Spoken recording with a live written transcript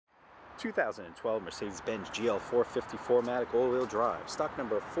2012 Mercedes-Benz GL450 4MATIC all-wheel drive, stock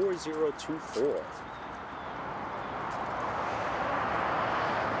number 4024.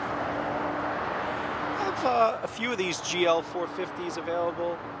 I have a few of these GL450s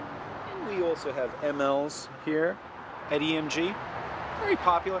available, and we also have MLs here at EMG. Very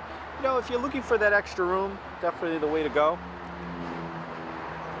popular. You know, if you're looking for that extra room, definitely the way to go.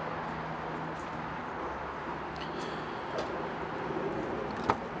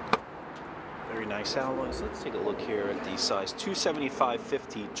 Very nice alloys. Let's take a look here at the size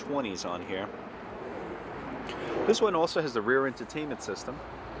 275/50 20s on here. This one also has the rear entertainment system.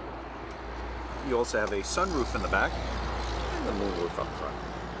 You also have a sunroof in the back and the moonroof up front.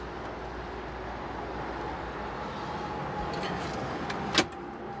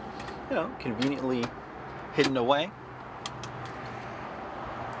 You know, conveniently hidden away.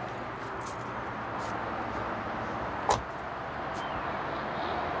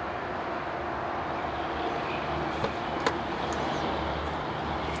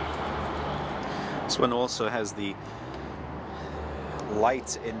 This one also has the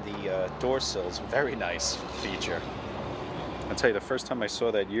lights in the door sills. Very nice feature. I'll tell you, the first time I saw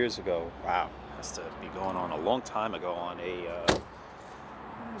that years ago, wow, has to be going on a long time ago on a, it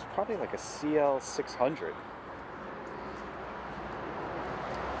was probably like a CL600.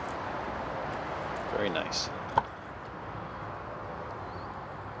 Very nice.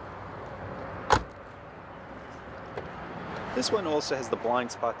 This one also has the blind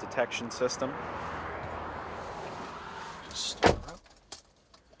spot detection system. Store up.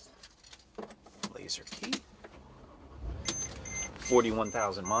 Laser key.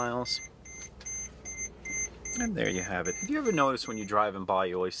 41,000 miles. And there you have it. Have you ever noticed when you're driving by,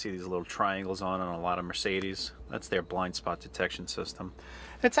 you always see these little triangles on a lot of Mercedes? That's their blind spot detection system.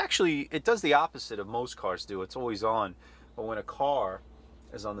 It's actually, it does the opposite of most cars do. It's always on, but when a car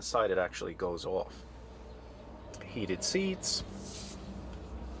is on the side, it actually goes off. Heated seats.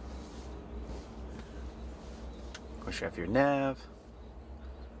 Of course, you have your nav.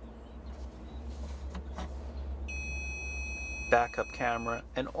 Backup camera,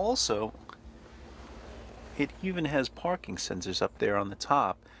 and also it even has parking sensors up there on the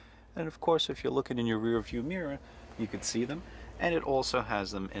top. And of course, if you're looking in your rear view mirror, you can see them. And it also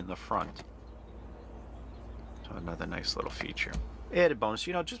has them in the front. So another nice little feature. Added bonus,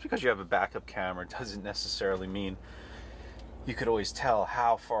 you know, just because you have a backup camera doesn't necessarily mean you could always tell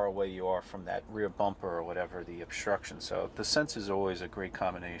how far away you are from that rear bumper or whatever, the obstruction. So the sensors are always a great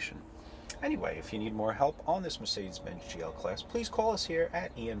combination. Anyway, if you need more help on this Mercedes-Benz GL class, please call us here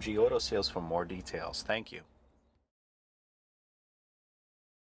at EMG Auto Sales for more details. Thank you.